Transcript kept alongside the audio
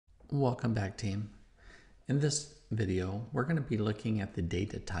Welcome back, team. In this video, we're going to be looking at the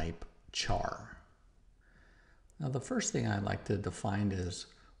data type char. Now, the first thing I'd like to define is,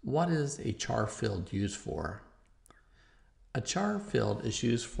 what is a char field used for? A char field is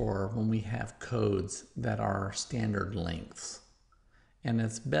used for when we have codes that are standard lengths. And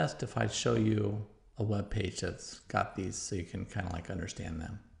it's best if I show you a web page that's got these so you can kind of like understand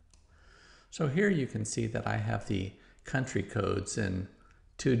them. So here you can see that I have the country codes in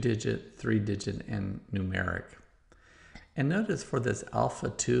 2-digit, 3-digit, and numeric. And notice for this alpha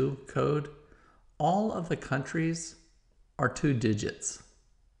 2 code, all of the countries are 2 digits.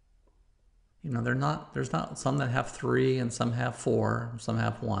 You know, there's not some that have 3 and some have 4, some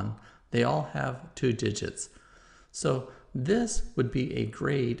have 1. They all have 2 digits. So this would be a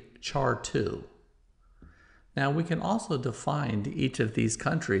grade char 2. Now we can also define each of these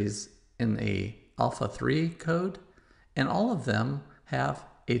countries in a alpha 3 code, and all of them have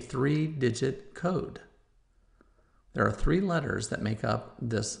a 3-digit code. There are 3 letters that make up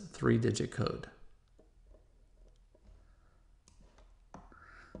this 3-digit code.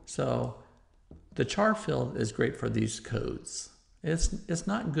 So the char field is great for these codes. It's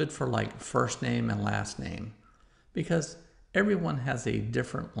not good for like first name and last name because everyone has a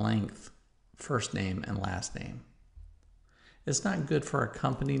different length first name and last name. It's not good for a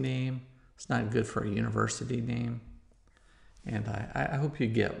company name. It's not good for a university name. And I hope you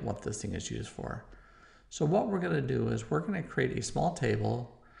get what this thing is used for. So what we're going to do is we're going to create a small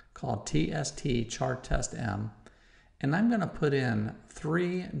table called TST char test M, and I'm going to put in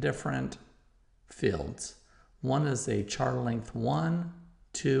 3 different fields. One is a char length 1,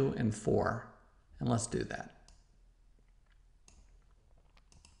 2, and 4. And let's do that.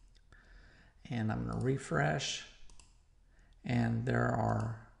 And I'm going to refresh, and there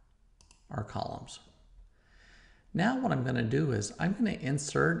are our columns. Now what I'm going to do is I'm going to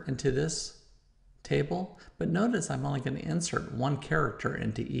insert into this table, but notice I'm only going to insert 1 character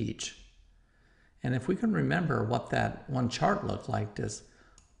into each. And if we can remember what that one chart looked like, is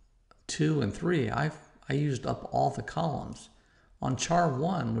 2 and 3, I used up all the columns. On char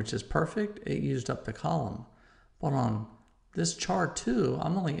 1, which is perfect, it used up the column. But on this char 2,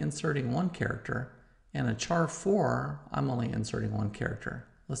 I'm only inserting 1 character, and a char 4, I'm only inserting 1 character.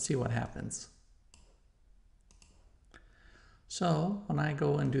 Let's see what happens. So when I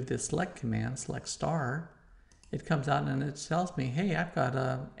go and do the select command, select star, it comes out and it tells me, hey, I've got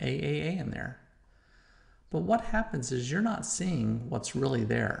a AAA in there. But what happens is you're not seeing what's really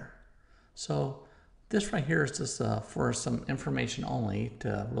there. So this right here is just for some information only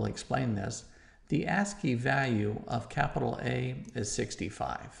to really explain this. The ASCII value of capital A is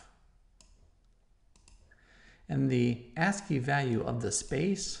 65. And the ASCII value of the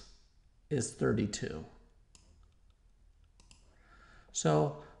space is 32.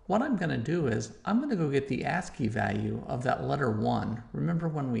 So what I'm going to do is I'm going to go get the ASCII value of that letter 1. Remember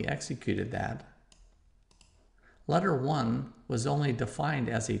when we executed that? Letter 1 was only defined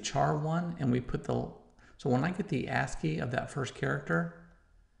as a char 1, and we put so when I get the ASCII of that first character,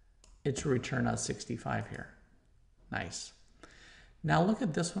 it should return us 65 here. Nice. Now look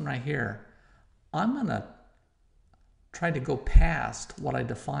at this one right here. I'm going to try to go past what I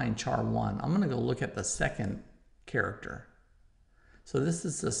defined char 1. I'm going to go look at the second character. So this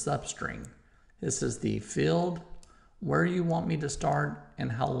is the substring. This is the field, where you want me to start,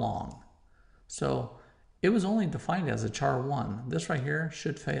 and how long. So it was only defined as a char 1. This right here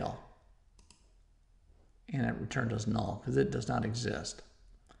should fail. And it returned as null because it does not exist.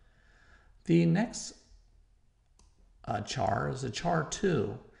 The next char is a char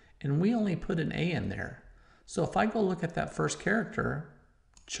 2, and we only put an A in there. So if I go look at that first character,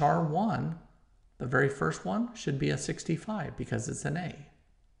 char 1, the very first one should be a 65 because it's an A.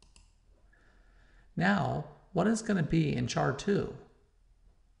 Now, what is going to be in char 2?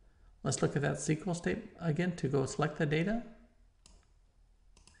 Let's look at that SQL statement again to go select the data.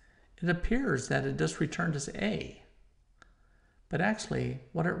 It appears that it just returned as A. But actually,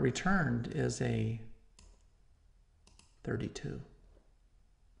 what it returned is a 32.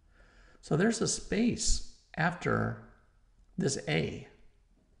 So there's a space after this A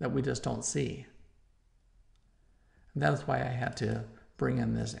that we just don't see. And that's why I had to bring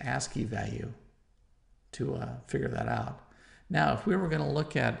in this ASCII value to figure that out. Now, if we were going to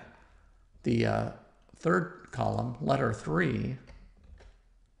look at the third column, letter 3,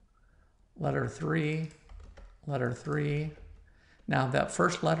 letter 3, letter 3. Now, that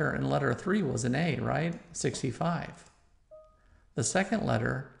first letter in letter 3 was an A, right? 65. The second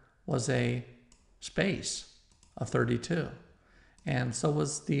letter was a space of 32. And so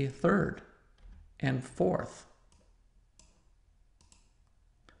was the third and fourth.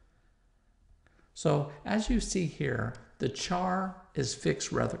 So as you see here, the char is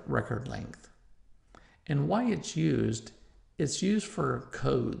fixed record length. And why it's used for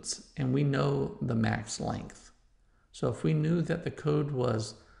codes, and we know the max length. So if we knew that the code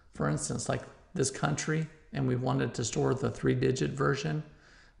was, for instance, like this country, and we wanted to store the 3-digit version,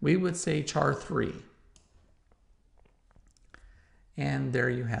 we would say char 3. And there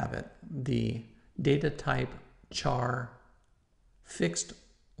you have it, the data type char fixed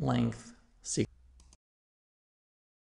length sequence.